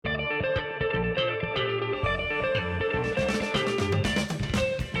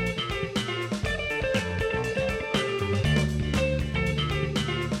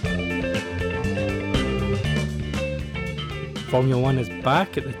Formula One is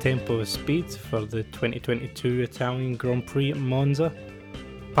back at the tempo of speed for the 2022 Italian Grand Prix at Monza.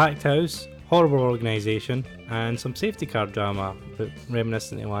 Packed house, horrible organisation, and some safety car drama, but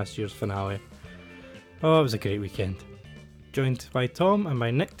reminiscent of last year's finale. Oh, it was a great weekend. Joined by Tom and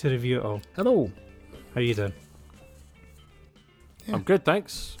by Nick to review it all. Hello. How you doing? Yeah. I'm good,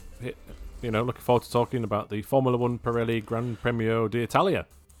 thanks. Looking forward to talking about the Formula One Pirelli Gran Premio d'Italia.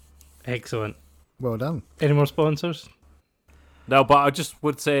 Excellent. Well done. Any more sponsors? No, but I just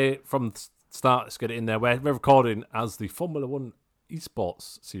would say from the start, let's get it in there. We're recording as the Formula One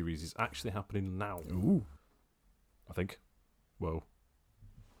esports series is actually happening now. Ooh. I think. Whoa.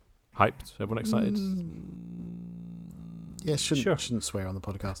 Hyped? Everyone excited? Yeah, shouldn't swear on the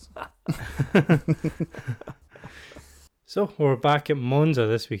podcast. So, we're back at Monza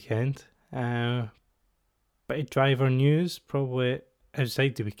this weekend. Bit of driver news, probably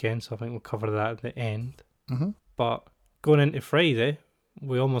outside the weekend, so I think we'll cover that at the end. Mm-hmm. But going into Friday,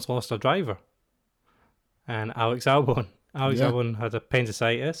 we almost lost a driver. And Alex Albon. Albon had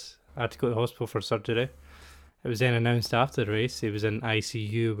appendicitis. Had to go to the hospital for surgery. It was then announced after the race he was in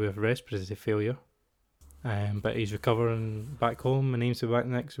ICU with respiratory failure. But he's recovering back home and aims to be back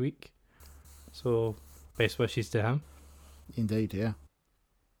next week. So, best wishes to him. Indeed, yeah.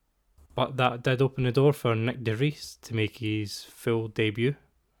 But that did open the door for Nick De Vries to make his full debut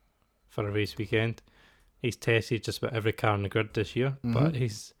for a race weekend. He's tested just about every car on the grid this year, but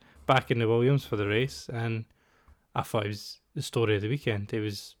he's back in the Williams for the race, and I thought it was the story of the weekend. It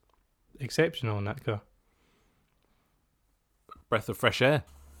was exceptional in that car. Breath of fresh air.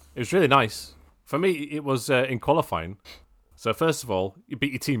 It was really nice. For me, it was in qualifying. So first of all, you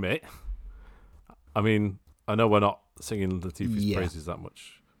beat your teammate. I mean, I know we're not singing Latifi's praises that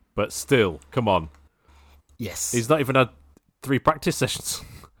much, but still, come on. Yes. He's not even had 3 practice sessions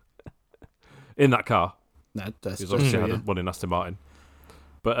in that car. No, that's He's true, obviously yeah. had one in Aston Martin.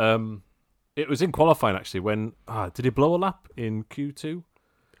 But it was in qualifying, actually, when... did he blow a lap in Q2?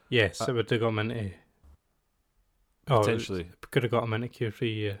 Yes, it would have got him into... Potentially. Could have got him into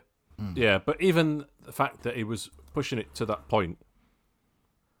Q3, yeah. Yeah, but even the fact that he was pushing it to that point,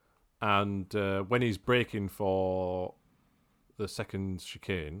 and when he's braking for the second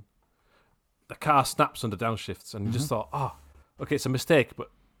chicane, the car snaps under downshifts, and you just thought, okay, it's a mistake,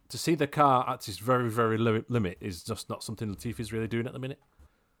 but to see the car at its very, very limit is just not something Latifi's really doing at the minute.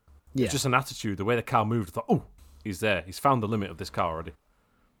 Yeah. It's just an attitude, the way the car moved. I thought, oh, he's there. He's found the limit of this car already.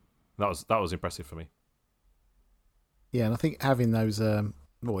 That was impressive for me. Yeah, and I think having those, in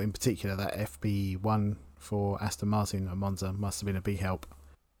particular that FP1 for Aston Martin at Monza must have been a big help.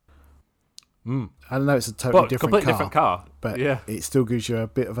 I know it's a totally different car, but yeah, it still gives you a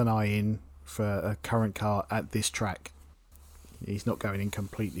bit of an eye in for a current car at this track. He's not going in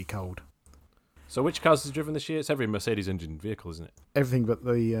completely cold. So which cars has he driven this year? It's every Mercedes engine vehicle, isn't it? Everything but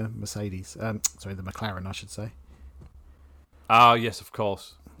the Mercedes. The McLaren, I should say. Ah, yes, of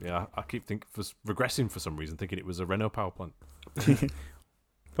course. Yeah, I keep regressing for some reason, thinking it was a Renault power plant.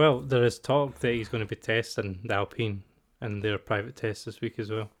 Well, there is talk that he's going to be testing the Alpine in their private test this week as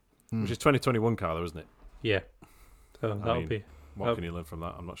well. Which is 2021 car, though, isn't it? Yeah. So that'll be... What can you learn from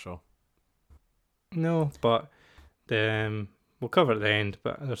that? I'm not sure. No, but we'll cover it at the end,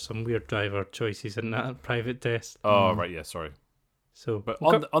 but there's some weird driver choices in that private test. Oh, right, yeah, sorry. So, but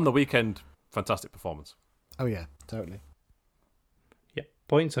on the weekend, fantastic performance. Oh, yeah, totally. Yeah,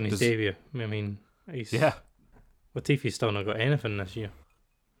 points on his debut. I mean, Latifi's still not got anything this year.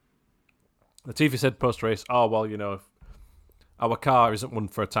 Latifi said post-race, if our car isn't one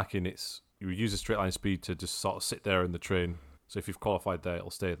for attacking, you use a straight line speed to just sort of sit there in the train. So if you've qualified there,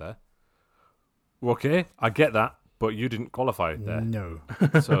 it'll stay there. Okay, I get that, but you didn't qualify there. No.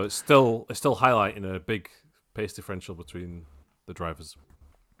 So it's still highlighting a big pace differential between the drivers.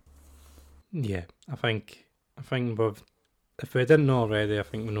 Yeah, I think if we didn't know already, I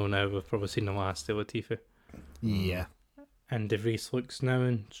think we know now. We've probably seen the last of Latifi. Yeah. And De Vries looks now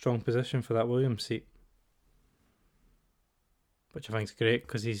in strong position for that Williams seat, which I think is great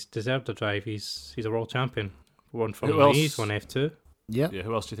because he's deserved a drive. He's a world champion. One Formula E's, one F2. Yeah. Yeah.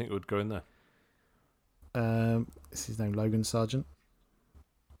 Who else do you think would go in there? Is his name Logan Sargent?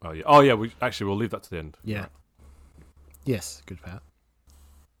 Oh yeah. Oh yeah. We'll leave that to the end. Yeah. Right. Yes. Good Pat.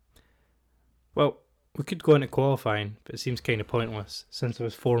 Well, we could go into qualifying, but it seems kind of pointless since there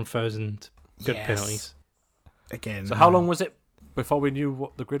was 4,000 grid penalties. Again. So how long was it before we knew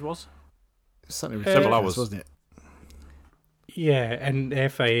what the grid was? Something several hours, wasn't it? Yeah, and the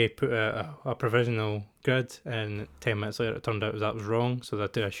FIA put a provisional grid, and 10 minutes later it turned out that was wrong, so they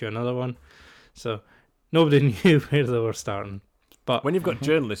had to issue another one. So nobody knew where they were starting. But when you've got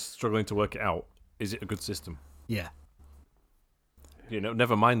journalists struggling to work it out, is it a good system? Yeah.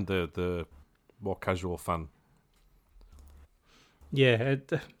 never mind the more casual fan. Yeah,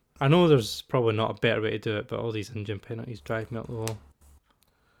 I know there's probably not a better way to do it, but all these engine penalties drive me up the wall.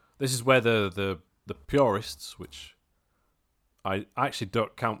 This is where the purists, which I actually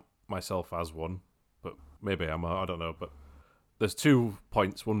don't count myself as one, but maybe I don't know. But there's 2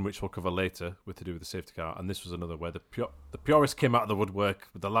 points, one which we'll cover later with to do with the safety car, and this was another where the purists came out of the woodwork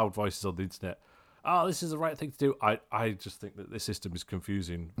with the loud voices on the internet. Oh, this is the right thing to do. I just think that this system is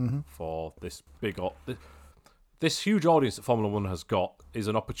confusing for this this huge audience that Formula One has got is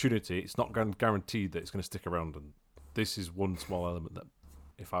an opportunity. It's not guaranteed that it's going to stick around, and this is one small element that,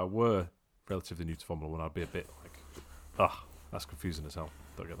 if I were relatively new to Formula One, I'd be a bit like, that's confusing as hell.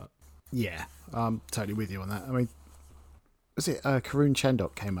 Don't get that. Yeah, I'm totally with you on that. I mean, was it Karun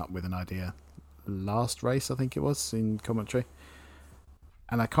Chandok came up with an idea last race, I think it was, in commentary?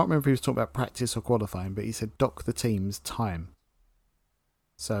 And I can't remember if he was talking about practice or qualifying, but he said dock the team's time.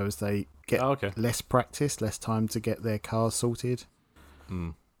 So as they get less practice, less time to get their cars sorted.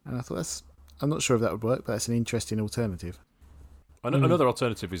 And I thought I'm not sure if that would work, but that's an interesting alternative. Another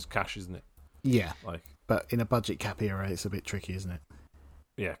alternative is cash, isn't it? Yeah. But in a budget cap era, it's a bit tricky, isn't it?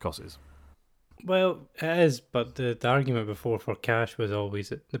 Yeah, of course it is. Well, it is, but the argument before for cash was always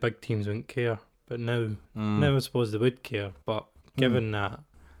that the big teams wouldn't care. But now I suppose they would care. But given that,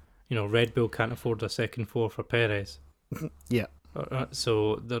 Red Bull can't afford a second floor for Perez. Yeah.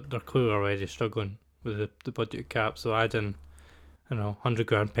 So they're clearly already struggling with the budget cap. So adding,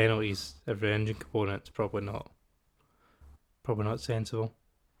 $100,000 penalties every engine component is probably not sensible.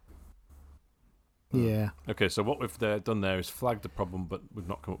 Yeah. Okay, so what we've done there is flagged the problem, but we've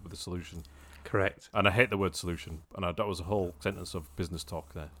not come up with a solution. Correct. And I hate the word solution. And that was a whole sentence of business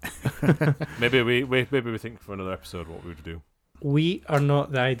talk there. maybe we think for another episode what we would do. We are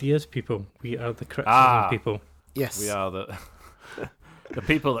not the ideas people. We are the criticism people. Yes. We are the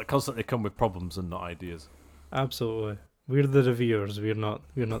people that constantly come with problems and not ideas. Absolutely. We're the reviewers. We're not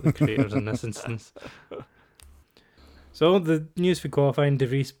the creators in this instance. So the news for qualifying, De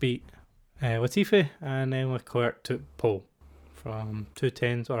Vries beat Latifi, and then Leclerc took pole from 2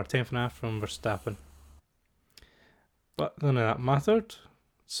 tenths and a half from Verstappen. But none of that mattered.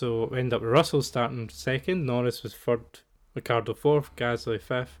 So we end up with Russell starting second, Norris was third, Ricciardo fourth, Gasly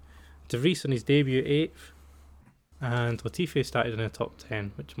fifth, De Vries on his debut 8th, and Latifi started in the top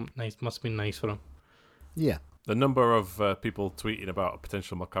 10, which must have been nice for him. Yeah. The number of people tweeting about a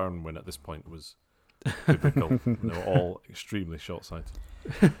potential McLaren win at this point was biblical. They were all extremely short-sighted.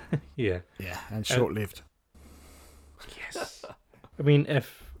 Yeah. Yeah, and short-lived. Yes. I mean,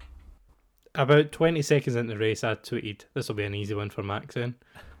 if about 20 seconds into the race I tweeted, this will be an easy one for Max then.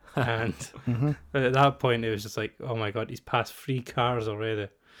 And at that point, it was just like, oh my god, he's passed 3 cars already.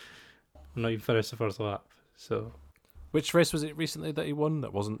 I'm not even finished the first lap. So, which race was it recently that he won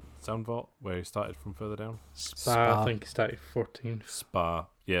that wasn't Zandvoort, where he started from further down? Spa. I think he started 14th. Spa,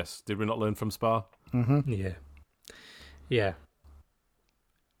 yes. Did we not learn from Spa? Yeah. Yeah.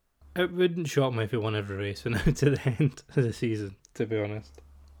 It wouldn't shock me if he won every race from now to the end of the season, to be honest.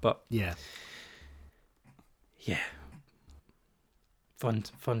 But yeah. Fun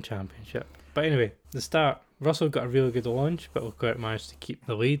championship. But anyway, the start, Russell got a really good launch, but Leclerc managed to keep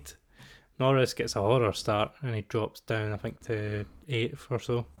the lead. Norris gets a horror start and he drops down, I think, to 8th or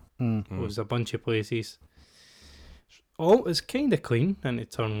so. It was a bunch of places. It's kind of clean into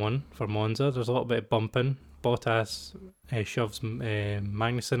turn 1 for Monza. There's a little bit of bumping. Bottas shoves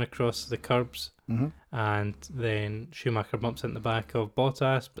Magnussen across the curbs, and then Schumacher bumps into the back of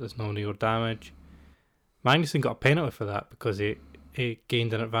Bottas, but there's no real damage. Magnussen got a penalty for that because he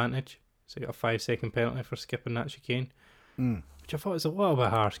gained an advantage, so he got a 5-second penalty for skipping that chicane, which I thought was a little bit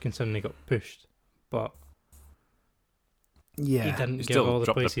harsh considering he got pushed, but he didn't give all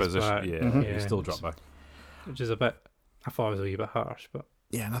the places back. He still dropped back, which is a bit. I thought it was a wee bit harsh, but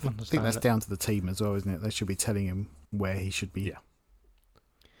yeah, and I think that's down to the team as well, isn't it? They should be telling him where he should be.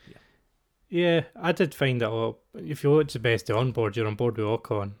 Yeah, I did find that a lot. If you watch the best on board, you're on board with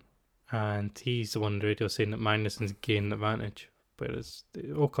Ocon, and he's the one on the radio saying that Magnussen's gained the advantage, whereas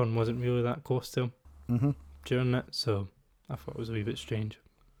Ocon wasn't really that close to him during it, so I thought it was a wee bit strange.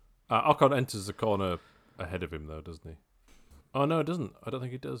 Ocon enters the corner ahead of him, though, doesn't he? Oh no, it doesn't. I don't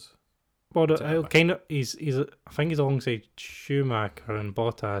think he does. Well, kind of. He's. I think he's alongside Schumacher and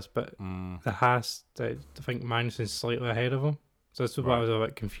Bottas, but the Haas. I think Magnussen's slightly ahead of him. So that's why I was a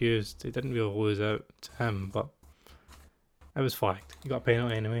bit confused. He didn't really lose out to him, but it was flagged. He got a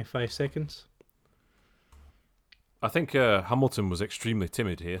penalty anyway. 5 seconds. I think Hamilton was extremely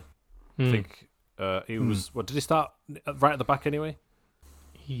timid here. I think he was. What did he start right at the back anyway?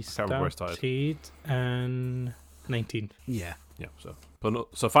 He started in 19th. Yeah. Yeah,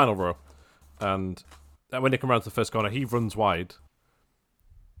 so final row. And when they come around to the first corner, he runs wide.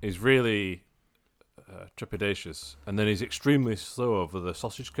 He's really trepidatious. And then he's extremely slow over the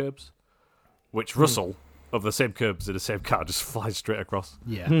sausage curbs, which Russell, of the same curbs in the same car, just flies straight across.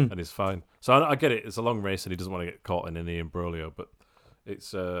 Yeah. And he's fine. So I get it. It's a long race and he doesn't want to get caught in any imbroglio. But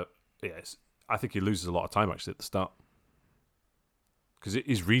I think he loses a lot of time, actually, at the start. Because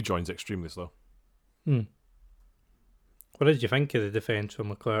his rejoin's extremely slow. What did you think of the defence from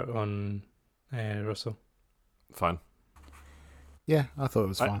Leclerc on Russell? Fine. Yeah, I thought it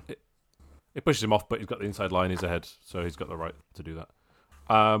was fine. It pushes him off, but he's got the inside line, he's ahead, so he's got the right to do that.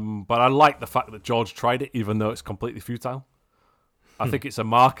 But I like the fact that George tried it, even though it's completely futile. I think it's a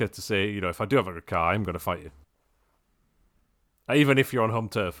marker to say, if I do have a good car, I'm going to fight you. Even if you're on home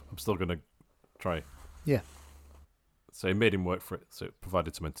turf, I'm still going to try. Yeah. So he made him work for it, so it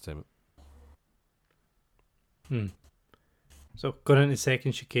provided some entertainment. So going into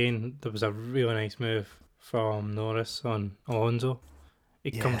second chicane, there was a really nice move from Norris on Alonso.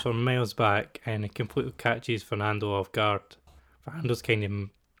 He comes from miles back and he completely catches Fernando off guard. Fernando's kind of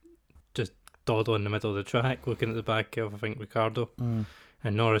just dawdling in the middle of the track, looking at the back of, I think, Ricardo. And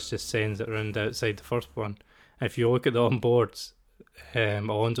Norris just sends it around outside the first one. If you look at the onboards,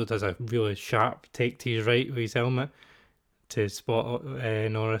 Alonso does a really sharp take to his right with his helmet to spot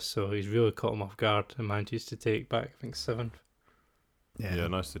Norris, so he's really caught him off guard and manages to take back, I think, 7th. Yeah,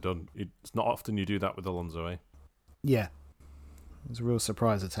 nicely done. It's not often you do that with Alonso, eh? Yeah. It was a real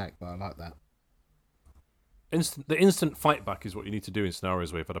surprise attack, but I like that. The instant fight back is what you need to do in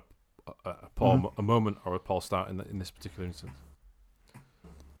scenarios where you've had a moment or a poor start in this particular instance.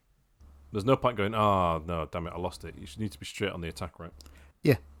 There's no point going, no, damn it, I lost it. You should need to be straight on the attack, right?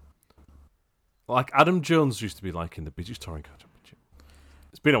 Yeah. Like Adam Jones used to be like in the British Touring Car Championship.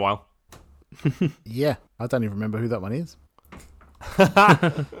 It's been a while. Yeah, I don't even remember who that one is.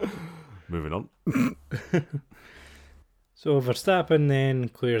 Moving on. So Verstappen then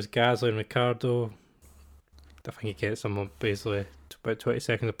clears Gasly and Ricardo. I think he gets them basically about 20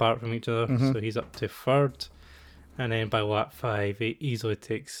 seconds apart from each other, so he's up to 3rd. And then by lap 5, he easily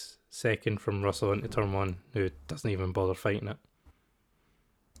takes 2nd from Russell into turn 1, who doesn't even bother fighting it.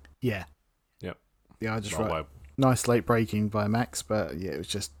 Yeah. Yep. Yeah, I just wrote nice late braking by Max, but yeah, it was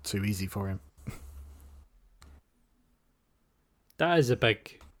just too easy for him. That is a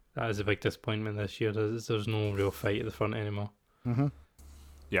big disappointment this year. There's no real fight at the front anymore.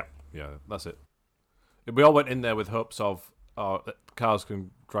 Yeah, that's it. We all went in there with hopes of that cars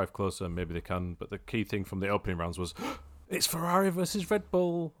can drive closer, maybe they can, but the key thing from the opening rounds was it's Ferrari versus Red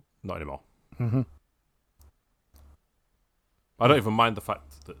Bull. Not anymore. I don't even mind the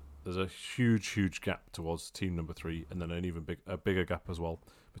fact that there's a huge gap towards team number 3, and then an even bigger gap as well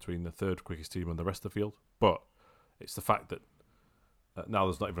between the 3rd quickest team and the rest of the field. But it's the fact that now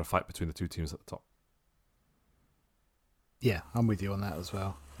there's not even a fight between the two teams at the top. Yeah, I'm with you on that as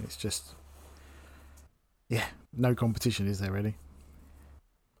well. It's just, no competition, is there really?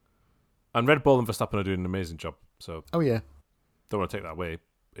 And Red Bull and Verstappen are doing an amazing job. So don't want to take that away.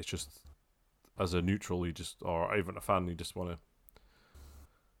 It's just, as a neutral, or even a fan, you just want to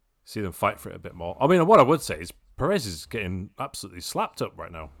see them fight for it a bit more. I mean, what I would say is Perez is getting absolutely slapped up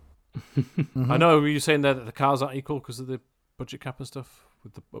right now. I know you were saying there that the cars aren't equal because of the budget cap and stuff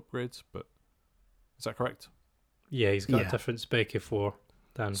with the upgrades, but is that correct? Yeah, he's got a different spec for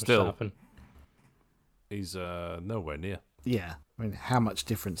than Still, Verstappen. He's nowhere near. Yeah, I mean, how much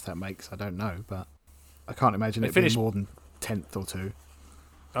difference that makes, I don't know, but I can't imagine it being more than 10th or 2.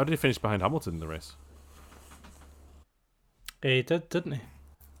 How did he finish behind Hamilton in the race? He did, didn't he?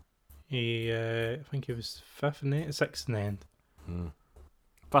 He, I think he was 5th and 6th in the end.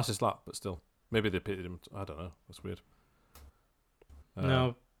 Fastest lap, but still. Maybe they pitted him. I don't know. That's weird.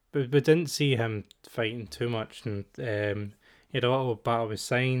 No, but we didn't see him fighting too much. And he had a little battle with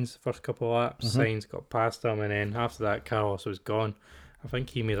Sainz first couple of laps. Sainz got past him, and then after that, Carlos was gone. I think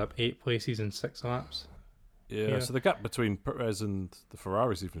he made up 8 places in 6 laps. Yeah, so the gap between Perez and the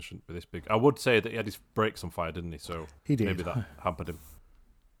Ferraris even shouldn't be this big. I would say that he had his brakes on fire, didn't he? So he did. Maybe that hampered him.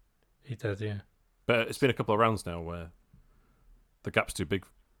 He did, yeah. But it's been a couple of rounds now where the gap's too big.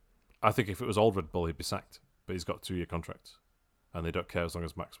 I think if it was old Red Bull, he'd be sacked. But he's got a 2-year contract, and they don't care as long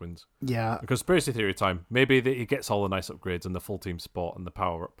as Max wins. Yeah. Conspiracy theory time. Maybe he gets all the nice upgrades and the full team support and the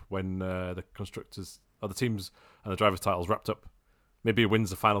power up when the constructors or the teams and the drivers' titles wrapped up. Maybe he wins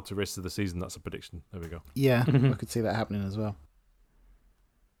the final 2 races of the season. That's a prediction. There we go. Yeah, I could see that happening as well.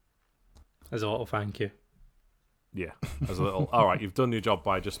 As a little thank you. Yeah, as a little. All right, you've done your job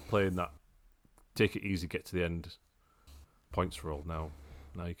by just playing that. Take it easy, get to the end. Points roll now.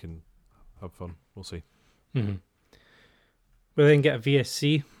 Now you can have fun. We'll see. We then get a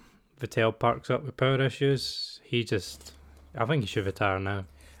VSC. Vettel parks up with power issues. I think he should retire now.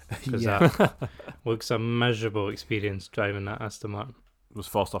 Because that looks a miserable experience driving that Aston Martin. Was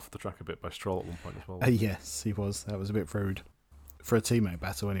forced off the track a bit by Stroll at one point as well. Yes, he was. That was a bit rude. For a teammate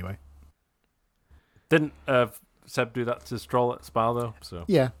battle, anyway. Didn't Seb do that to Stroll at Spa, though? So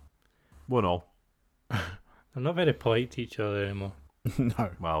Yeah. 1-0. They're not very polite to each other anymore.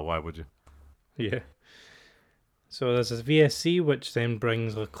 No. Well, why would you? Yeah. So there's this VSC, which then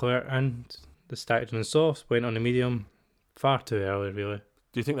brings Leclerc in. The stacked on the softs, went on the medium. Far too early, really.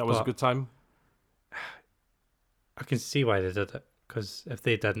 Do you think that was a good time? I can see why they did it, because if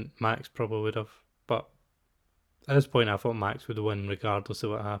they didn't, Max probably would have. But at this point, I thought Max would win regardless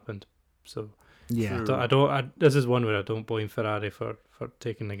of what happened. So Yeah. True. This is one where I don't blame Ferrari for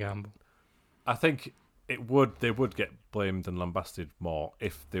taking the gamble. I think they would get blamed and lambasted more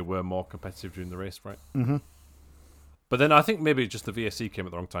if they were more competitive during the race, right? Mm-hmm. But then I think maybe just the VSC came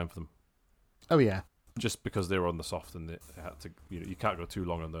at the wrong time for them. Oh, yeah. Just because they were on the soft and they had to, you can't go too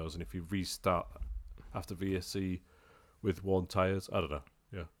long on those. And if you restart after VSC with worn tyres, I don't know.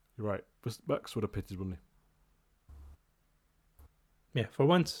 Yeah, you're right. Max would have pitted, wouldn't Yeah, for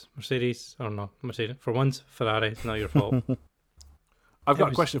once, for once, Ferrari, it's not your fault. I've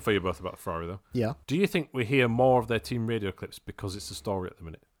got a question for you both about Ferrari, though. Yeah. Do you think we hear more of their team radio clips because it's a story at the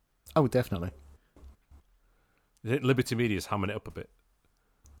minute? Oh, definitely. Do you think Liberty Media's hamming it up a bit?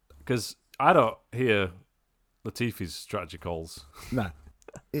 Because I don't hear Latifi's strategy calls. No.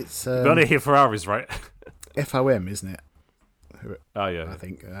 It's We only hear Ferrari's, right? FOM, isn't it? Oh, yeah. I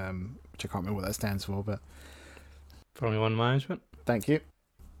think, which I can't remember what that stands for, but Formula One management. thank you.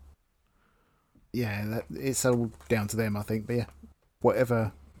 Yeah, it's all down to them, I think. But yeah,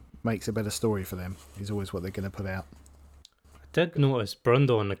 whatever makes a better story for them is always what they're going to put out. I did notice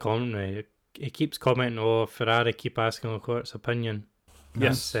Brundo in the commentary. He keeps commenting, "Oh, Ferrari keep asking Leclerc's opinion."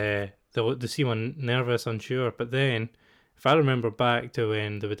 Yes. They seem nervous, unsure. But then, if I remember back to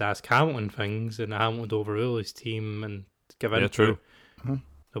when they would ask Hamilton things and Hamilton would overrule his team and give in. Yeah, true.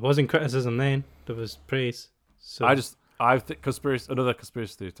 There wasn't criticism then. There was praise. So I think another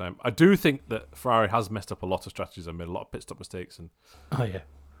conspiracy theory time. I do think that Ferrari has messed up a lot of strategies and made a lot of pit stop mistakes, and oh yeah,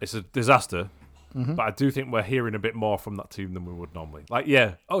 it's a disaster. Mm-hmm. But I do think we're hearing a bit more from that team than we would normally. Like,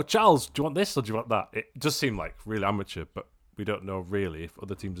 yeah, oh Charles, do you want this or do you want that? It just seemed like really amateur, but we don't know really if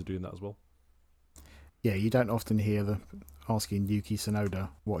other teams are doing that as well. Yeah, you don't often hear asking Yuki Tsunoda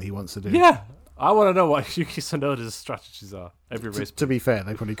what he wants to do. Yeah, I want to know what Yuki Tsunoda's strategies are every race. To be fair,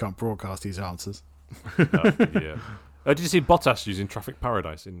 they probably can't broadcast his answers. Yeah. Did you see Bottas using Traffic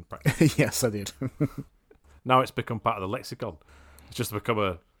Paradise in practice? Yes, I did. Now it's become part of the lexicon. It's just become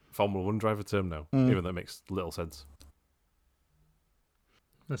a Formula 1 driver term now, even though it makes little sense.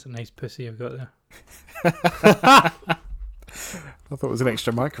 that's a nice pussy I've got there. I thought it was an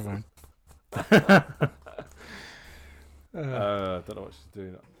extra microphone. Don't know what she's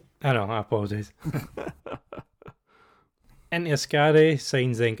doing. I know, I apologise. Into Ascari,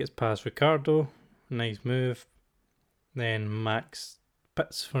 Sainz then gets past Ricciardo. Nice move. Then Max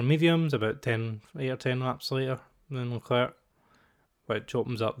pits for mediums about 8 or 10 laps later than Leclerc, which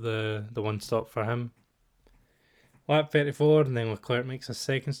opens up the one stop for him. Lap 34, and then Leclerc makes a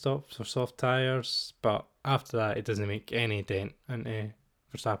second stop for soft tyres, but after that it doesn't make any dent into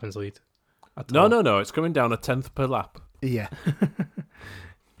Verstappen's lead. No, it's coming down a 10th per lap. Yeah.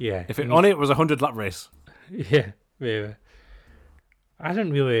 Yeah. If it was a 100-lap race. Yeah, maybe. I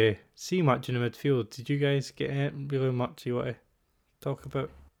didn't really see much in the midfield. Did you guys get really much you want to talk about?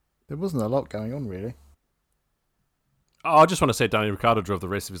 There wasn't a lot going on, really. Oh, I just want to say Danny Ricciardo drove the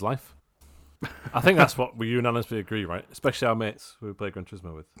race of his life. I think that's what we unanimously agree, right? Especially our mates who we play Gran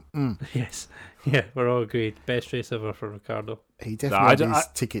Turismo with. Yes. Yeah, we're all agreed. Best race ever for Ricciardo. He definitely had his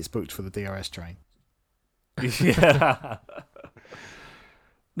tickets booked for the DRS train. Yeah.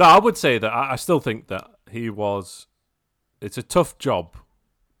 No, I would say that I still think that it's a tough job.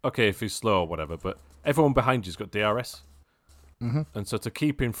 Okay, if he's slow or whatever, but everyone behind you's got DRS. Mm-hmm. And so to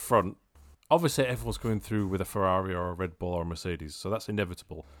keep in front, obviously everyone's going through with a Ferrari or a Red Bull or a Mercedes, so that's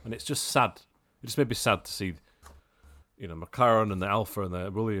inevitable. And it's just sad. It just made me sad to see, McLaren and the Alfa and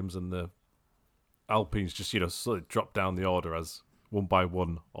the Williams and the Alpines just, slowly drop down the order as one by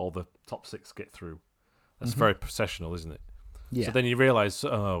one all the top 6 get through. That's very processional, isn't it? Yeah. So then you realise,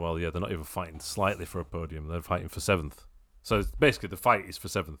 they're not even fighting slightly for a podium. They're fighting for 7th. So basically the fight is for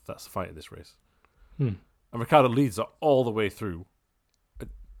 7th. That's the fight in this race. And Ricciardo leads all the way through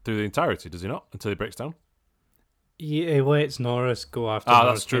the entirety, does he not? Until he breaks down? Yeah, he lets Norris go after That's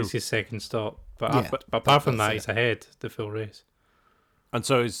Norris true. makes his second stop. But, Yeah, but apart from that's that, it. he's ahead the full race. And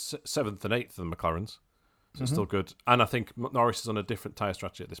so he's 7th and 8th of the McLarens. So it's still good. And I think Norris is on a different tyre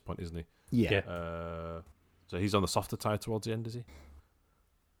strategy at this point, isn't he? Yeah. So he's on the softer tyre towards the end, is he?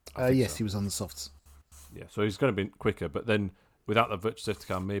 Yes, so. he was on the softs. Yeah, so he's going to be quicker. But then without the virtual safety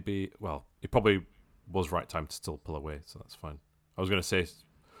car, maybe, well, it probably was right time to still pull away, so that's fine. I was going to say,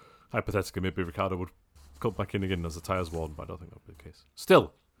 hypothetically, maybe Ricciardo would come back in again as the tyres worn, but I don't think that would be the case.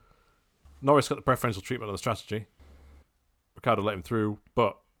 Still, Norris got the preferential treatment on the strategy. Ricciardo let him through,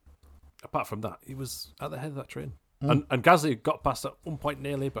 but apart from that, he was at the head of that train. And Gasly got past at one point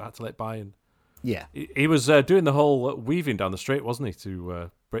nearly, but had to let by. And Yeah. he was doing the whole weaving down the straight, wasn't he,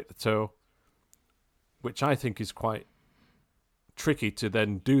 to break the toe, which I think is quite tricky to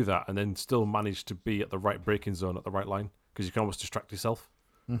then do that and then still manage to be at the right braking zone at the right line, because you can almost distract yourself.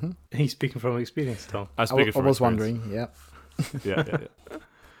 Mm-hmm. He's speaking from experience, Tom. I was wondering, yeah. Yeah.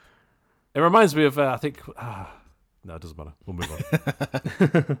 It reminds me of, I think... no, it doesn't matter. We'll move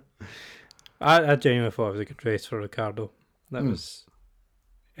on. I genuinely thought it was a good race for Ricardo. That was...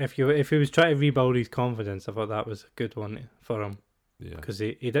 If he was trying to rebuild his confidence, I thought that was a good one for him. Yeah. Because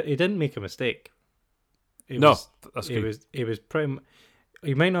he didn't make a mistake. That's good. He was pretty...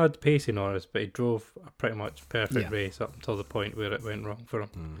 He might not have the pace in Norris, but he drove a pretty much perfect race up until the point where it went wrong for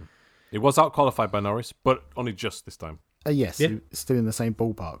him. He was out-qualified by Norris, but only just this time. Yes, he was still in the same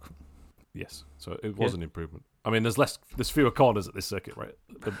ballpark. Yes, so it was an improvement. I mean, there's fewer corners at this circuit, right?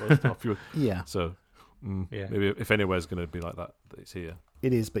 Fewer. Yeah. So maybe if anywhere's going to be like that, it's here.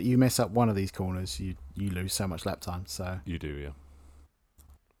 It is, but you mess up one of these corners, you lose so much lap time. So you do, yeah.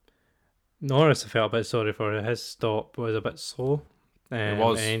 Norris, I felt a bit sorry for. His stop was a bit slow. It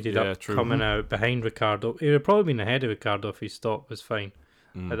was. And ended up coming out behind Ricciardo. He would have probably been ahead of Ricciardo if his stop was fine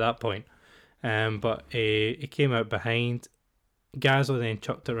at that point. But he came out behind. Gasly then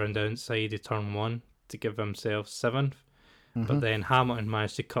chucked it around the outside of turn 1 to give himself 7th. But then Hamilton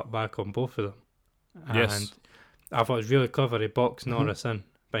managed to cut back on both of them. And I thought it was really clever. He boxed Norris in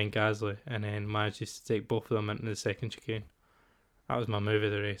behind Gasly and then managed to take both of them into the second chicane. That was my move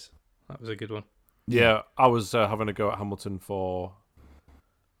of the race. That was a good one. Yeah, I was having a go at Hamilton for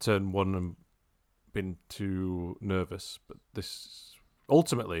turn 1 and been too nervous. But this,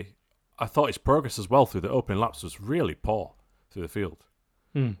 ultimately, I thought his progress as well through the opening laps was really poor through the field.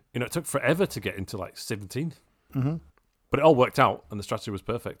 You know, it took forever to get into like 17th. But it all worked out and the strategy was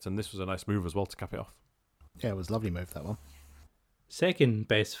perfect. And this was a nice move as well to cap it off. yeah, it was a lovely move, that one. Second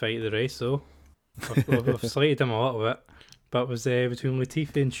best fight of the race, though. I've slated him a little bit, but it was between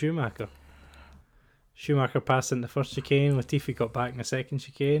Latifi and Schumacher. Schumacher passed in the first chicane, Latifi got back in the second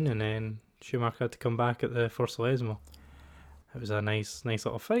chicane, and then Schumacher had to come back at the first Lesmo. It was a nice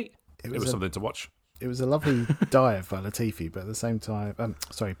little fight. It was something to watch. It was a lovely dive by Latifi, but at the same time,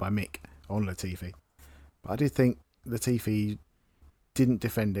 by Mick on Latifi. But I do think Latifi didn't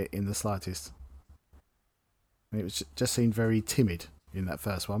defend it in the slightest. I mean, it was just seemed very timid in that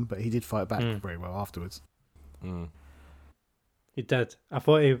first one, but he did fight back very well afterwards. He did. I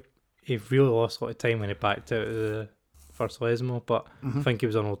thought he really lost a lot of time when he backed out of the first Lesmo, but I think he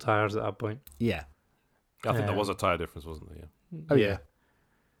was on old tyres at that point. Yeah. I think there was a tyre difference, wasn't there? Yeah. Oh, yeah.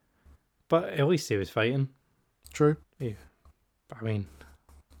 But at least he was fighting. True. Yeah. I mean,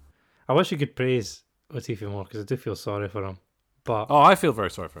 I wish you could praise Latifi more because I do feel sorry for him. But I feel very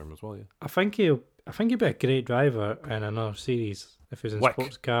sorry for him as well, yeah. I think he'd be a great driver in another series if he was in WEC.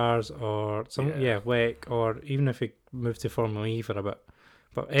 sports cars or WEC, or even if he moved to Formula E for a bit.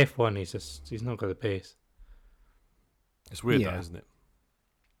 But F1, he's not got the pace. It's weird, that, isn't it?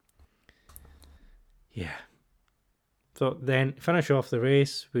 Yeah. So then, finish off the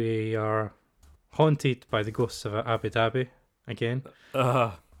race, we are haunted by the ghosts of Abu Dhabi again.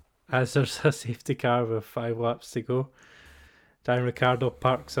 As there's a safety car with 5 laps to go. Dan Ricciardo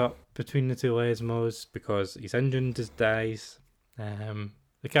parks up between the two Lesmos because his engine just dies.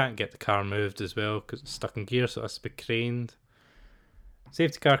 They can't get the car moved as well because it's stuck in gear, so it has to be craned.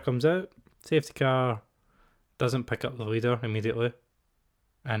 Safety car comes out. Safety car doesn't pick up the leader immediately.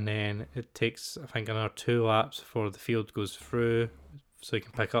 And then it takes, I think, another 2 laps before the field goes through so you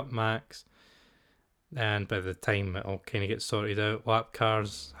can pick up Max. And by the time it all kind of gets sorted out, lap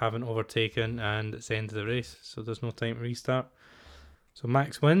cars haven't overtaken and it's the end of the race, so there's no time to restart. So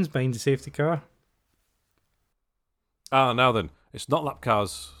Max wins behind the safety car. Now then, it's not lap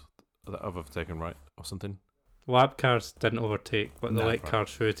cars that have overtaken, right? Or something? Lap cars didn't overtake, but the light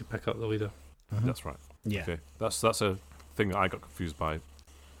cars through to pick up the leader. That's right. Yeah. Okay. That's a thing that I got confused by.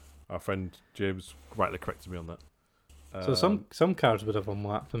 Our friend James rightly corrected me on that. So some cars would have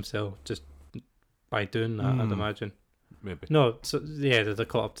unlapped themselves just by doing that, I'd imagine. Maybe. No, so yeah, they're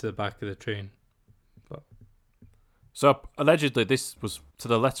caught up to the back of the train. But So allegedly this was to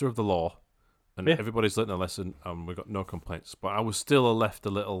the letter of the law. and Yeah. everybody's learned a lesson, and we got no complaints. But I was still left a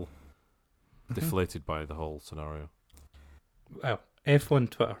little deflated by the whole scenario. Well, F1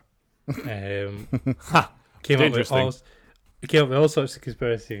 Twitter Ha! came Dangerous up with all sorts of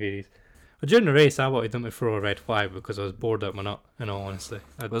conspiracy theories. But during the race, I wanted them to throw a red flag because I was bored out my nut. In all honesty,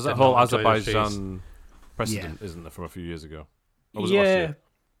 There's that did whole not enjoy this race. Azerbaijan precedent, isn't there, from a few years ago? Or was it last Yeah,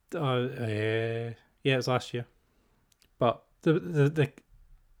 year? yeah, it was last year. But the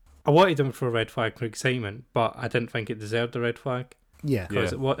I wanted them for a red flag for excitement, but I didn't think it deserved a red flag Yeah.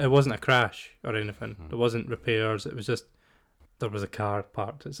 because it wasn't a crash or anything. There wasn't repairs. It was just there was a car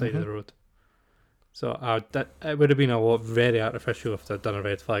parked at the side of the road. So it would have been a lot very artificial if they'd done a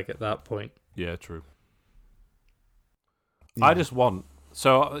red flag at that point. Yeah, true. Yeah. I just want,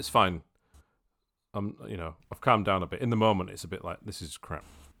 so it's fine. I've calmed down a bit. In the moment, it's a bit like, this is crap.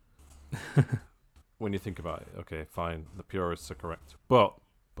 When you think about it, okay, fine, the purists are correct. But,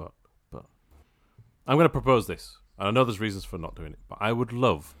 I'm going to propose this. And I know there's reasons for not doing it, but I would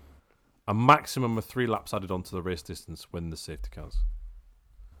love a maximum of 3 laps added onto the race distance when there's safety cars.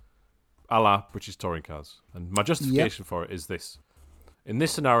 A la British touring cars. And my justification for it is this. In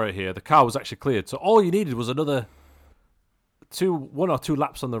this scenario here, the car was actually cleared, so all you needed was another 1 or 2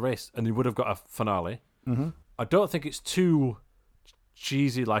 laps on the race, and you would have got a finale. I don't think it's too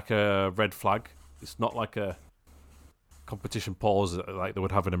cheesy like a red flag. It's not like a competition pause like they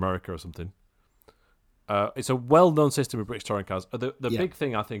would have in America or something. It's a well-known system with British touring cars. The big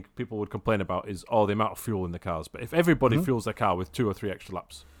thing I think people would complain about is the amount of fuel in the cars. But if everybody fuels their car with 2 or 3 extra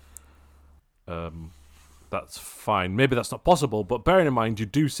laps, that's fine. Maybe that's not possible, but bearing in mind you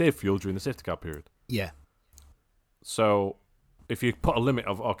do save fuel during the safety car period. Yeah. So if you put a limit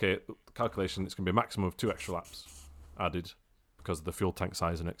of, calculation, it's going to be a maximum of 2 extra laps added because of the fuel tank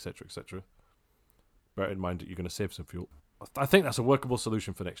size and etc., etc. Bear in mind that you're going to save some fuel. I think that's a workable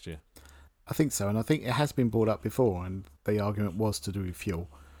solution for next year. I think so, and I think it has been brought up before, and the argument was to do with fuel.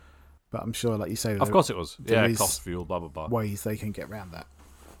 But I'm sure, like you say, Of course it was. there Yeah, is cost fuel, blah, blah, blah. ways they can get around that.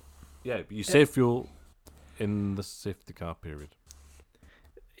 Yeah, but you save fuel in the safety car period.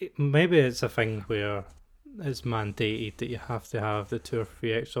 Maybe it's a thing where it's mandated that you have to have the 2 or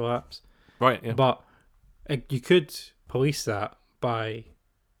 3 extra laps. Right, yeah. But you could police that by,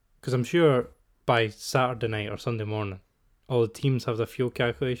 because I'm sure by Saturday night or Sunday morning, all the teams have their fuel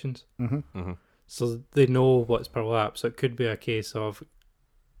calculations. So they know what's per lap. So it could be a case of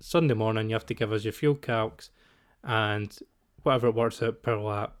Sunday morning, you have to give us your fuel calcs, and whatever it works out per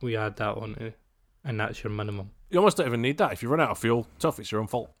lap, we add that on to, and that's your minimum. You almost don't even need that. If you run out of fuel, tough, it's your own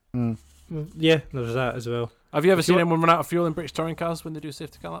fault. Yeah, there's that as well. Have you ever seen anyone run out of fuel in British touring cars when they do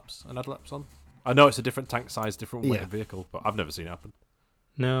safety car laps and add laps on? I know it's a different tank size, different weight of vehicle, but I've never seen it happen.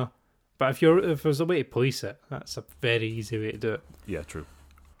 No. But if there's a way to police it, that's a very easy way to do it. Yeah, true.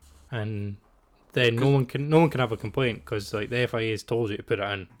 And then no one can have a complaint because like the FIA has told you to put it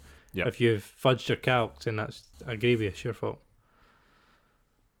in. Yeah. If you've fudged your calcs, then that's a grievous your fault.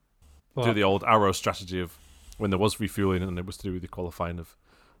 Do But the old arrow strategy of when there was refueling and it was to do with the qualifying of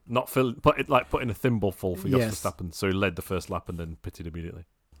not putting a thimble full for Jos Verstappen, so he led the first lap and then pitted immediately.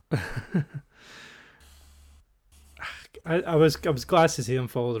 I was glad to see him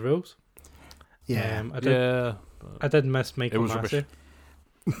follow the rules. Yeah. I did miss Michael Massey.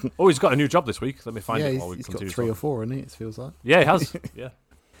 Oh, he's got a new job this week. Let me find it while we he's got continue. 3 or 4, hasn't he? It feels like. Yeah, he has. Yeah.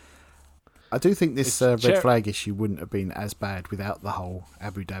 I do think this It's red flag issue wouldn't have been as bad without the whole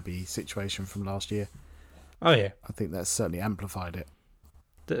Abu Dhabi situation from last year. Oh yeah, I think that's certainly amplified it.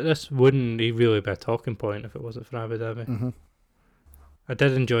 this wouldn't really be a talking point if it wasn't for Abu Dhabi. I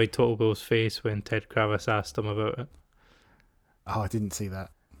did enjoy Total Bill's face when Ted Kravitz asked him about it. Oh, I didn't see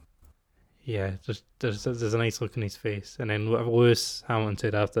that. Yeah, there's a nice look in his face. And then what Lewis Hamilton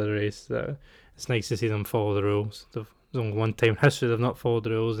said after the race, that it's nice to see them follow the rules. There's only one time in history they've not followed the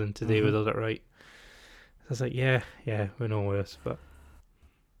rules, and today we did it right. So I was like, yeah, we know this, but...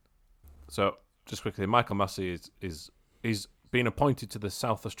 So, just quickly, Michael Massey is he's been appointed to the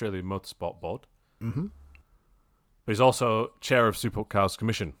South Australian Motorsport Board. But he's also chair of Supercars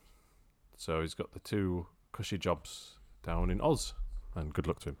Commission. So he's got the 2 cushy jobs down in Oz. And good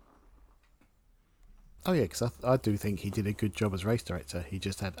luck to him. Oh yeah, because I do think he did a good job as race director. He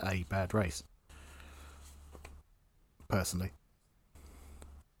just had a bad race. Personally.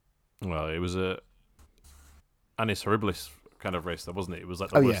 Well, it was a Anis Horribilis kind of race, though, wasn't it? It was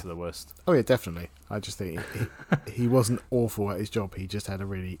like the worst of the worst. Oh yeah, definitely. I just think he wasn't awful at his job. He just had a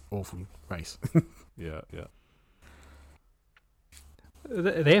really awful race. Yeah.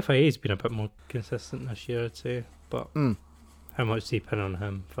 The FIA's been a bit more consistent this year, I'd say. But how much do you pin on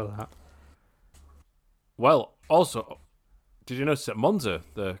him for that? Well, also, Did you notice at Monza,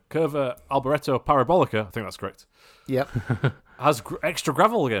 the Curva Alboreto Parabolica, I think that's correct, Yep. has extra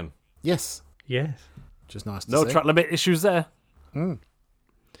gravel again. Yes. Yes. Just nice to No see. track limit issues there.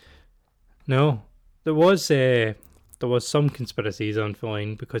 No, there was some conspiracies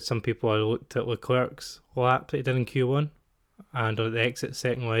ongoing because some people had looked at Leclerc's lap that he did in Q1, and at the exit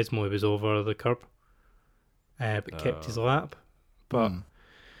second Lesmo he was over the curb, but kept his lap. But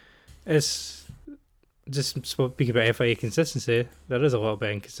it's just speaking about FIA consistency. There is a little bit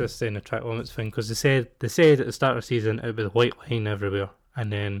of inconsistency in the track limits thing because they said at the start of the season it was white line everywhere,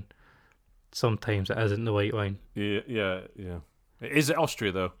 and then sometimes it isn't the white line. Yeah. Is it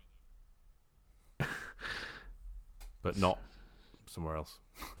Austria though? But not somewhere else.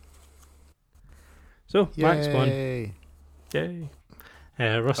 So Max won. Yay. Yay.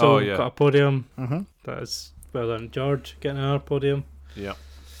 Russell got a podium. Mm-hmm. That's well done. George getting another podium. Yeah.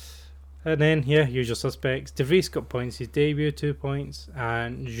 And then, usual suspects. De Vries got points, his debut 2 points,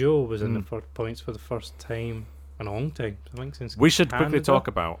 and Joe was in the first points for the first time in a long time. I think since We should quickly Canada. talk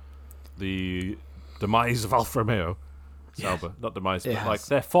about the demise of Alfa Romeo. Yes. Sauber. Not demise, It but has.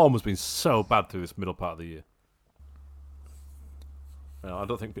 their form has been so bad through this middle part of the year. I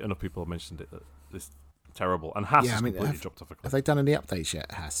don't think enough people have mentioned it. That it's terrible. And Haas has completely dropped off a Have cliff. they done any updates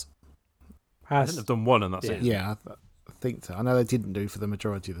yet, Haas? I think they've done one and that's Yeah. it. Yeah, I think so. I know they didn't do for the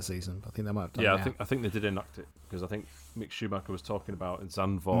majority of the season, but I think they might have done Yeah, now. I think they did enact it because I think Mick Schumacher was talking about in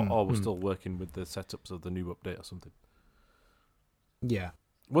Zandvoort. We're still working with the setups of the new update or something. Yeah.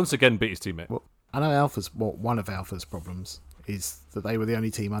 Once again, beat his teammate. Well, I know one of Alpha's problems is that they were the only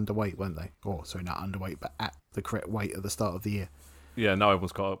team underweight, weren't they? Or, sorry, not underweight, but at the correct weight at the start of the year. Yeah, now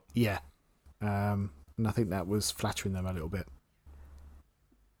everyone's caught up. Yeah. And I think that was flattering them a little bit.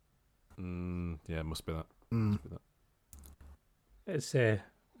 Yeah, it must be that. Must be that.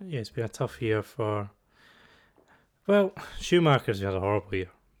 It's been a tough year for. Well, Schumacher's had a horrible year,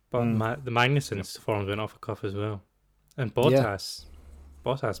 but the Magnussen's form went off a cliff as well, and Bottas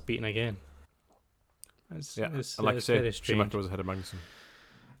beaten again. It's And like it's I say, very strange. Schumacher was ahead of Magnussen.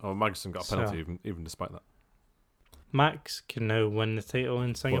 Oh, Magnussen got a penalty even despite that. Max can now win the title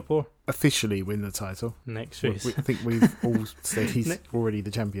in Singapore Officially win the title. next race. I think we've all said he's already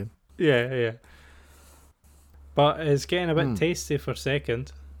the champion. Yeah. But it's getting a bit tasty for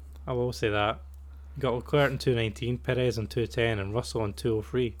second. I will say that. You got Leclerc in 219, Perez on 210, and Russell on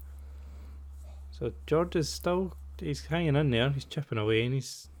 203. So George is he's hanging in there. He's chipping away, and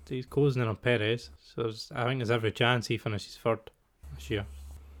he's closing in on Perez. So I think there's every chance he finishes third this year.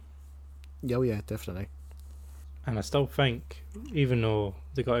 Oh yeah, definitely. And I still think, even though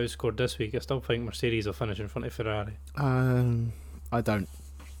they got outscored this week, I still think Mercedes will finish in front of Ferrari. I don't,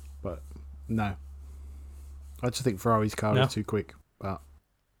 but no. I just think Ferrari's car is too quick, but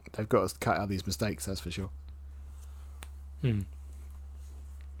they've got to cut out these mistakes, that's for sure.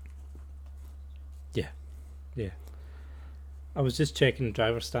 Yeah. I was just checking the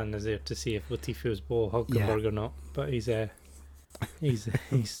driver's standings there to see if Latifi was below Hulkenberg or not, but he's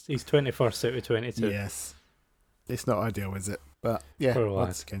 21st out of 22. Yes. It's not ideal, is it? But yeah, Poor lad.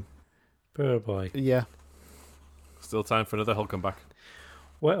 once again. Poor boy. Yeah. Still time for another Hulkenberg back.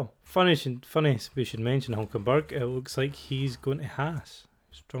 Well, funny we should mention Hulkenberg. It looks like he's going to Haas.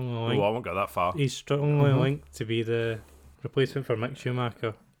 Strongly Oh, linked. I won't go that far. He's strongly linked to be the replacement for Mick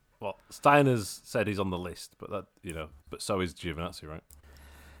Schumacher. Well, Steiner's said he's on the list, but but so is Giovinazzi, right?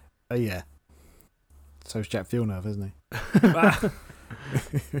 Yeah. So's Jack Villeneuve, isn't he?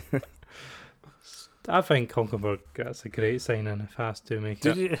 I think Hulkenberg, that's a great signing if Haas do make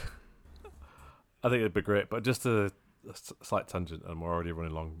Did it. you? I think it'd be great, but just a slight tangent, and we're already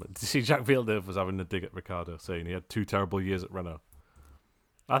running long. But did you see Jack Villeneuve was having a dig at Ricciardo, saying he had 2 terrible years at Renault?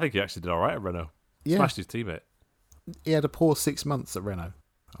 I think he actually did all right at Renault. Yeah. Smashed his teammate. He had a poor 6 months at Renault,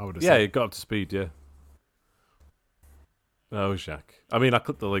 I would have Yeah, said. he got up to speed, yeah. Oh, Jacques. I mean, I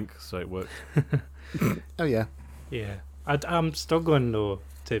clicked the link, so it worked. Oh, yeah. Yeah. I'm struggling, though,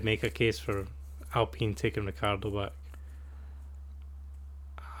 to make a case for Alpine taking Ricciardo back.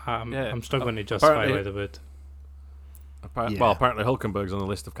 I'm struggling to justify why they would. Well, apparently Hulkenberg's on the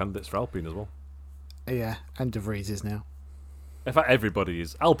list of candidates for Alpine as well. Yeah, and De Vries is now. In fact, everybody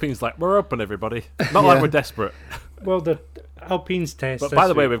is. Alpine's like, we're open, everybody. Not like we're desperate. Well, the Alpine's test. But this by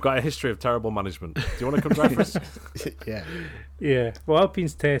the way, week- we've got a history of terrible management. Do you want to come drive for us? Yeah. Yeah. Well,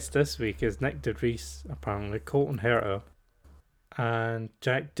 Alpine's test this week is Nick De Vries, apparently, Colton Herta, and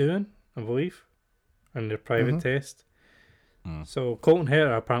Jack Doohan, I believe, in their private test. So Colton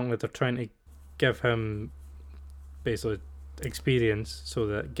Herta, apparently, they're trying to give him basically experience so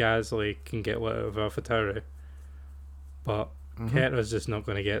that Gasly can get let out of AlphaTauri. But Herta's just not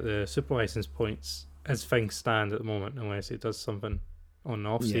going to get the super license points as things stand at the moment, unless he does something on the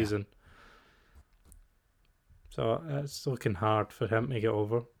off Yeah. season. So it's looking hard for him to get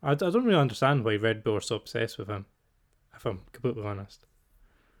over. I don't really understand why Red Bull are so obsessed with him, if I'm completely honest.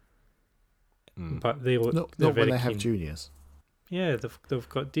 Mm. But they look Not they're when very they have keen. juniors. Yeah, they've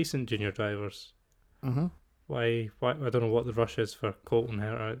got decent junior drivers. Mm-hmm. Why I don't know what the rush is for Colton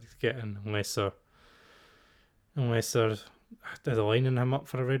here to get in unless they're lining him up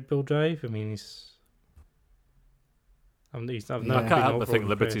for a Red Bull drive. I mean, I've Yeah. never I been can't help but overly think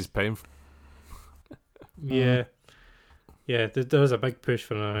Liberty's impressed. paying. Yeah, yeah. There's a big push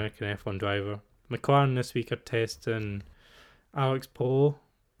for an American F1 driver. McLaren this week are testing Alex Polo,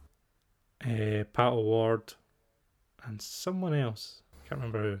 Pat O'Ward, and someone else. Can't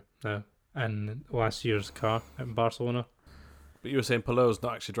remember who now. In last year's car in Barcelona. But you were saying Palo's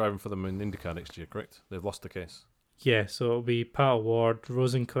not actually driving for them in IndyCar next year, correct? They've lost the case. Yeah, so it'll be Pat O'Ward,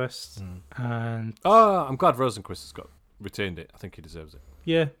 Rosenquist, and Oh, I'm glad Rosenquist has got retained it. I think he deserves it.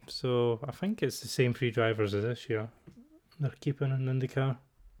 yeah. So I think it's the same three drivers as this year. They're keeping in IndyCar.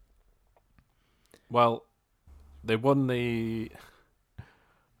 Well, they won the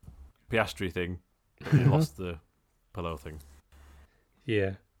Piastri thing, but they lost the Palo thing.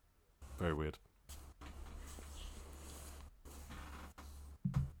 Yeah. Very weird.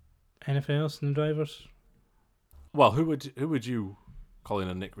 Anything else in the drivers? Well, who would you, Colin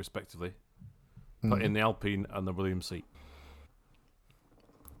and Nick, respectively, put Mm. in the Alpine and the Williams seat?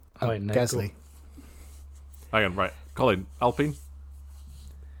 Oh, Oh, Nick, go. Gasly. Hang on, right. Colin, Alpine?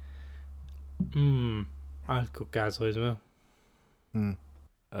 I'd go Gasly as well. Mm.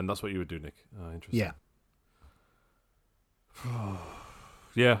 And that's what you would do, Nick. Oh, interesting. Yeah.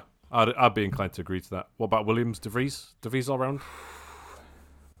 Yeah, I'd be inclined to agree to that. What about Williams, De Vries? De Vries all round?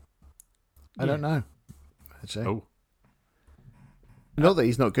 I don't know. Actually. Oh, Not that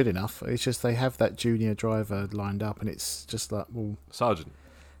he's not good enough. It's just they have that junior driver lined up, and it's just like, well, Sargent.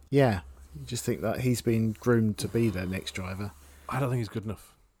 yeah. You just think that he's been groomed to be the next driver. I don't think he's good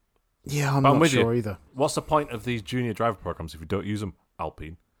enough. Yeah, I'm But I'm not with you. sure either. What's the point of these junior driver programs if you don't use them,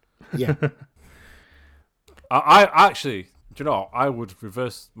 Alpine? Yeah. I actually, do you know, I would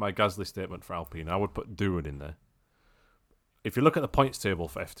reverse my Gasly statement for Alpine. I would put Doohan in there. If you look at the points table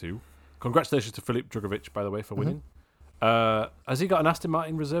for F2, congratulations to Filip Drugovich, by the way, for winning. Has he got an Aston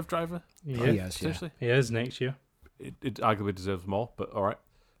Martin reserve driver? Yeah, He has, yeah. Potentially? he is next year. It arguably deserves more, but all right.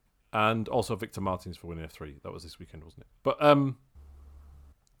 And also Victor Martins for winning F3. That was this weekend, wasn't it? But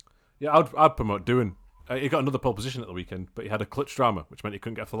yeah, I'd promote Doohan. He got another pole position at the weekend, but he had a clutch drama, which meant he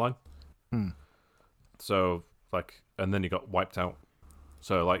couldn't get off the line. Hmm. So and then he got wiped out.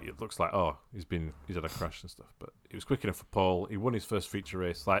 So it looks like he's had a crash and stuff, but he was quick enough for pole. He won his first feature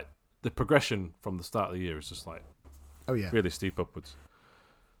race. The progression from the start of the year is just Oh yeah. really steep upwards.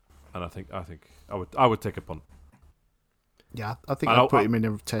 And I think I would take a punt. Yeah, I think And I'd put him in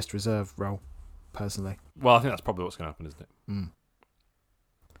a test reserve role, personally. Well, I think that's probably what's going to happen, isn't it? Mm.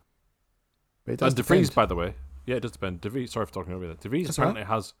 But it does And De Vries, depend. by the way, yeah, it does depend. De Vries, sorry for talking over there. De Vries That's apparently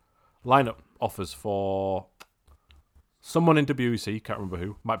has lineup offers for someone in WEC, can't remember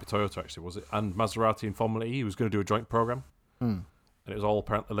who, might be Toyota actually, was it? And Maserati in Formula E. He was going to do a joint program, Mm. and it was all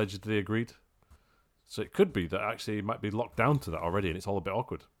apparently allegedly agreed. So it could be that actually it might be locked down to that already, and it's all a bit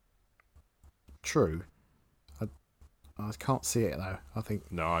awkward. True. I can't see it though. I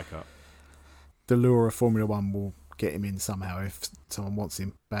think No, I can't. the lure of Formula One will get him in somehow if someone wants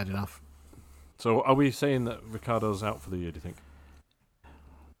him bad enough. So are we saying that Ricardo's out for the year, do you think?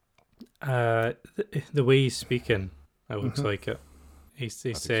 The way he's speaking, it looks Mhm. like it. He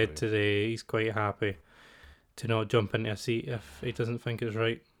think said so, yeah. today he's quite happy to not jump into a seat if he doesn't think it's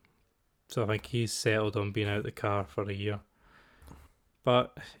right. So I think he's settled on being out of the car for a year.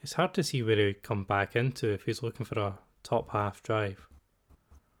 But it's hard to see where he'd come back into if he's looking for a top half drive.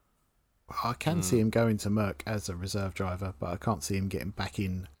 I can see him going to Merck as a reserve driver, but I can't see him getting back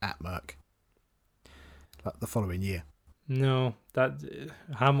in at Merck like the following year. No, that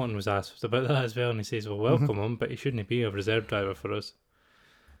Hamilton was asked about that as well, and he says, "Well, welcome him, but he shouldn't be a reserve driver for us."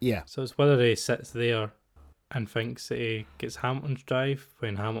 Yeah. So it's whether he sits there and thinks that he gets Hamilton's drive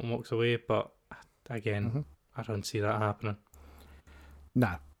when Hamilton walks away, but again, Mhm. I don't see that happening.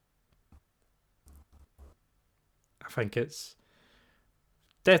 No. I think it's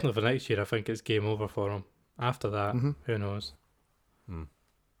definitely for next year. I think it's game over for him. After that, Mhm. who knows?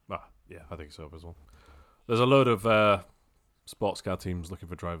 Yeah, I think so as well. There's a load of sports car teams looking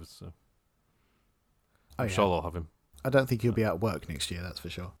for drivers, so Oh, I'm yeah. sure they'll have him. I don't think he'll be out of work next year, that's for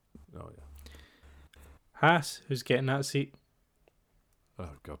sure. Oh, yeah. Haas, who's getting that seat?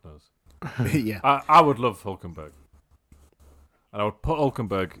 Oh, God knows. Yeah. I would love Hulkenberg. And I would put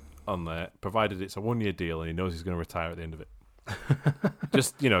Hulkenberg on there, provided it's a 1-year deal and he knows he's going to retire at the end of it.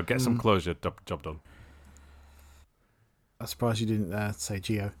 Just, get some closure, job done. I'm surprised you didn't say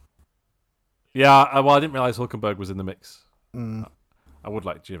Gio. Yeah, I didn't realise Hulkenberg was in the mix. Mm. I would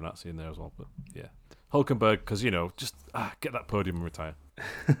like Giovinazzi in there as well, but yeah. Hulkenberg, because, just get that podium and retire.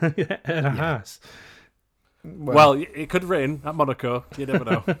 Yeah, and it has. Well, it could rain at Monaco. You never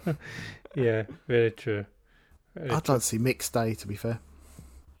know. Yeah, very true. I'd like to see Mick stay, to be fair.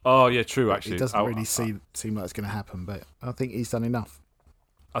 Oh, yeah, true, actually. It doesn't really seem like it's going to happen, but I think he's done enough.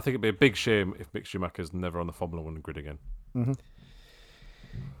 I think it'd be a big shame if Mick Schumacher's never on the Formula 1 grid again. Mm-hmm.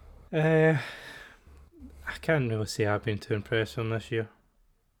 I can't really say I've been too impressed with him this year,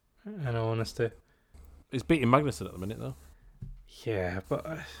 in all honesty. He's beating Magnussen at the minute, though. Yeah, but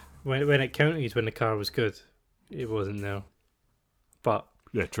when it counted, when the car was good, it wasn't there. But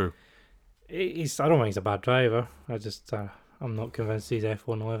Yeah, true. I don't think he's a bad driver. I'm not convinced he's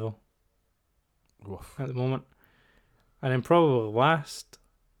F1 level Woof. at the moment. And then probably last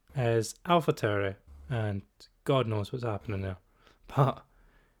is AlphaTauri, and God knows what's happening there. But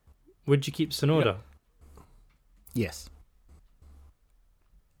would you keep Tsunoda? Yeah. Yes.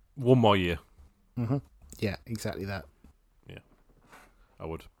 1 more year, Mm-hmm. Yeah, exactly that. I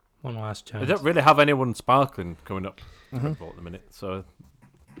would. One last They chance. don't really have anyone sparkling coming up Mm-hmm. Red Bull at the minute, so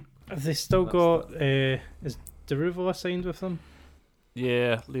Have they still That's got... is Deruva signed with them?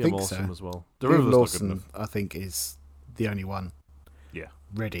 yeah, Liam Think Lawson so. as well. Liam Deruva's not good Lawson, enough. I think, is the only one Yeah,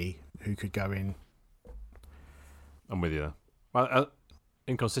 ready who could go in. I'm with you there. Well,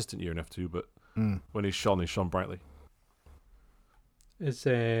 inconsistent year in F2, but when he's shone brightly. Is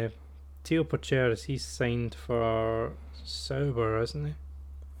Teo Porcher, he's signed for Sauber, isn't he?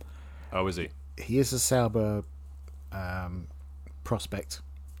 Oh, is he? He is a Sauber prospect,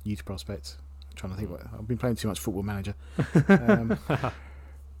 youth prospect. I'm trying to think what I've been playing too much Football Manager.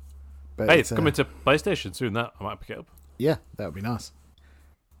 But Hey, it's coming to PlayStation soon. That I might pick it up. yeah, that would be nice.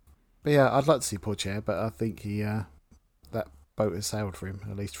 But yeah, I'd like to see Porcher, but I think that boat has sailed for him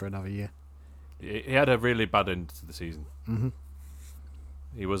at least for another year. He had a really bad end to the season. Mm-hmm.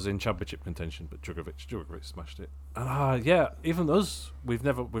 He was in championship contention, but Drugovic smashed it. And yeah, even us, we've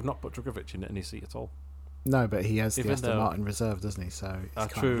not put Drugovic in any seat at all. No, but he has the Even Aston though- Martin reserve, doesn't he? So it's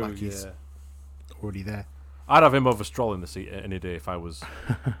kind True. of like he's Yeah. already there. I'd have him over Stroll in the seat any day if I was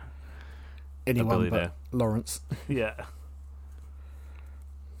Anyone but billionaire. Lawrence. Yeah.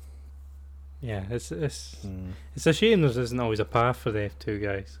 Yeah, it's a shame there isn't always a path for the F2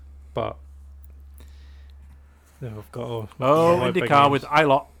 guys, but they've got Oh, yeah, big IndyCar names. with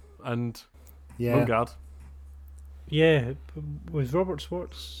Ilott and Yeah, Lundgaard. Yeah, was Robert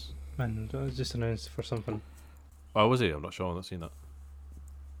Schwartzman just announced for something? Oh, was he? I'm not sure. I've not seen that.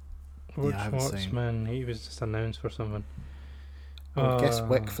 Robert I haven't seen. Schwartzman, he was just announced for something. I would guess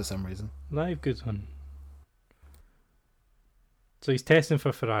Weck for some reason. Live good one. So he's testing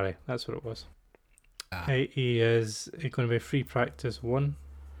for Ferrari. That's what it was. Ah. He is going to be free practice 1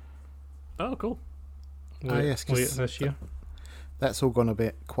 Oh, cool. Yes, 'cause this year. That's all gone a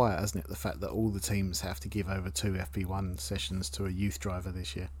bit quiet, hasn't it? The fact that all the teams have to give over 2 FP1 sessions to a youth driver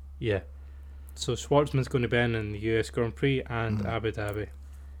this year. Yeah. So Schwartzman's going to be in the US Grand Prix and Abu Dhabi.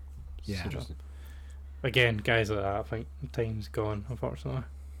 Yeah. Interesting. Again, guys like that, I think time's gone, unfortunately.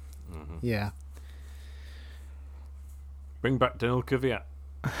 Mm-hmm. Yeah. Bring back Daniel Kvyat.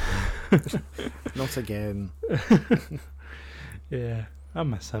 Not again. Yeah, I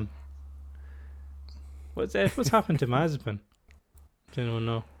miss him. What's happened to Mazepin? Does anyone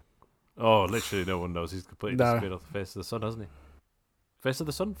know? Oh, literally no one knows. He's completely No. disappeared off the face of the sun, hasn't he? Face of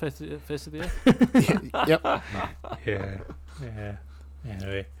the sun? Face of the earth? Yep. Yeah.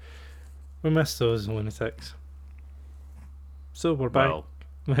 Anyway, we miss those lunatics. So we're back.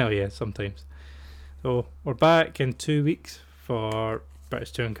 Well, yeah, sometimes. So we're back in 2 weeks for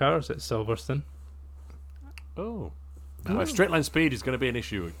British Touring Cars at Silverstone. Oh. Straight line speed is going to be an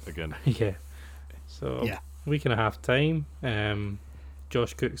issue again. Yeah. So Yeah. week and a half time.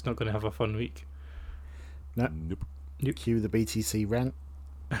 Josh Cook's not going to have a fun week. Nope. Cue the BTC rant.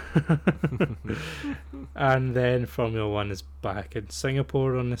 And then Formula One is back in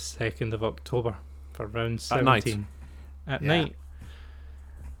Singapore on the 2nd of October for round 17. At Yeah. night.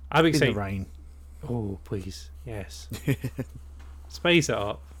 I'm In the excited. rain. Oh, please. Yes. Spice it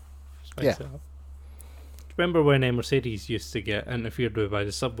up. Yeah. It up. Remember when Mercedes used to get interfered with by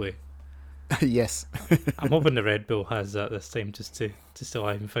the subway? Yes. I'm hoping the Red Bull has that this time just to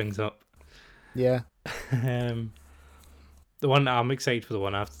liven things up. Yeah. The one that I'm excited for, the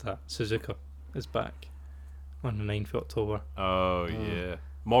one after that, Suzuka, is back on the 9th of October. Oh, yeah.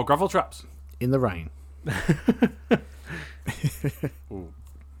 More gravel traps. In the rain. Ooh.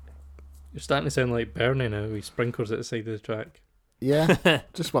 You're starting to sound like Bernie now with sprinklers at the side of the track. Yeah,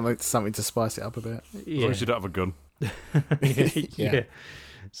 just want something to spice it up a bit. As long as you don't have a gun. Yeah.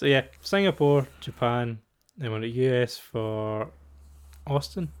 So yeah, Singapore, Japan, then went to US for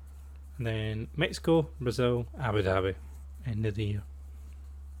Austin, and then Mexico, Brazil, Abu Dhabi, end of the year.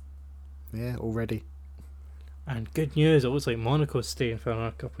 Yeah, already. And good news, it looks like Monaco's staying for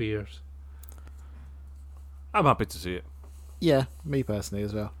another couple of years. I'm happy to see it. Yeah, me personally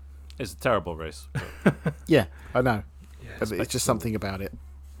as well. It's a terrible race. Yeah, I know. Yeah, But it's just something about it.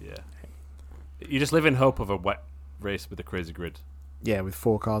 Yeah. You just live in hope of a wet race with a crazy grid. Yeah, with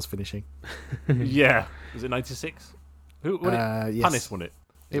 4 cars finishing. Yeah. Was it 96? Who won it? Yes. Panis won it.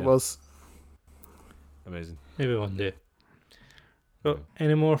 It Yeah. was. Amazing. Maybe one day. But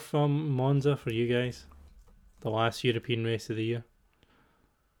any more from Monza for you guys? The last European race of the year.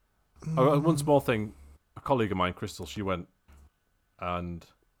 Oh, one small thing. A colleague of mine, Crystal, she went and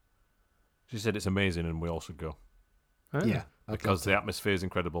she said it's amazing and we all should go. Ah. Yeah. Because the atmosphere is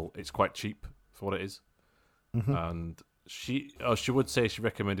incredible. It's quite cheap for what it is. Mhm. And she would say she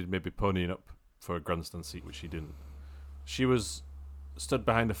recommended maybe ponying up for a grandstand seat, which she didn't. She was stood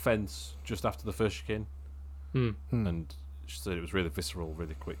behind a fence just after the first chicane, Hmm. and she said it was really visceral,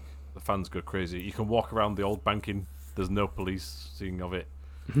 really quick. The fans go crazy. You can walk around the old banking. There's no policing of it.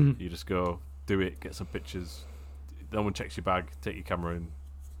 You just go, do it, get some pictures. No one checks your bag. Take your camera in.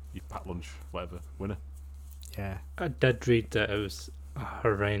 You pack lunch, whatever. Winner. Yeah. I did read that it was a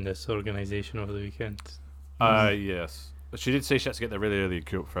horrendous organisation over the weekend. Yes. She did say she had to get there really early and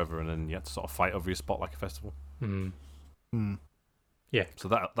queue up forever, and then you had to sort of fight over your spot like a festival. Hmm. Hmm. Yeah. So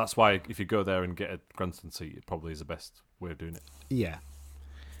that's why if you go there and get a grandstand seat, it probably is the best way of doing it. Yeah.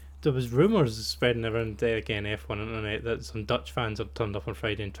 There was rumours spreading around the again F1 internet that some Dutch fans had turned up on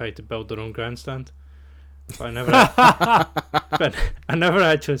Friday and tried to build their own grandstand. But I never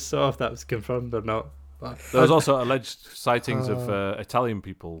actually saw if that was confirmed or not. But There was also alleged sightings of Italian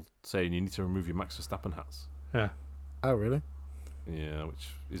people saying you need to remove your Max Verstappen hats. yeah. Oh, really? Yeah, which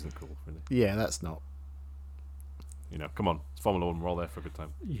isn't cool, really. Yeah, that's not. You know, come on, it's Formula One. We're all there for a good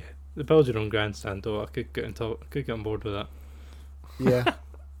time. Yeah. The build your own grandstand though, I could get on board with that. Yeah.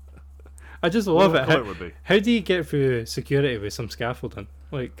 I just love What it. colour it would be? How do you get through security with some scaffolding?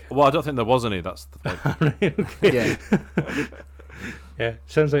 Like, Well, I don't think there was any. That's the point. right, okay. Yeah. Yeah,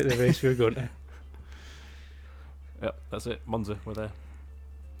 sounds like the race we're going to. Yep, that's it. Monza, we're there.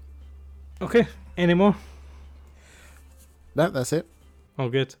 Okay, any more? No, that's it. All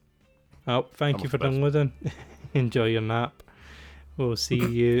good. Well, thank I'm you off for to bed. downloading. Enjoy your nap. We'll see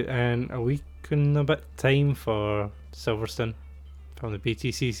you in a week and a bit time for Silverstone from the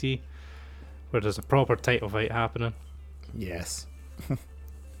BTCC, where there's a proper title fight happening. Yes.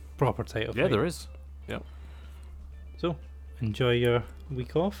 Proper title Yeah, fight. there is. So, enjoy your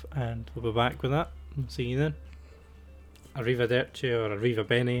week off, and we'll be back with that. We'll see you then. Arrivederci or Arriva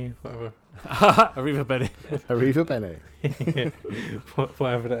Bene, whatever. Arriva Benny. Arriva Bene.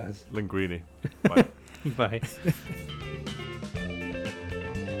 Whatever it is. Linguini. Bye.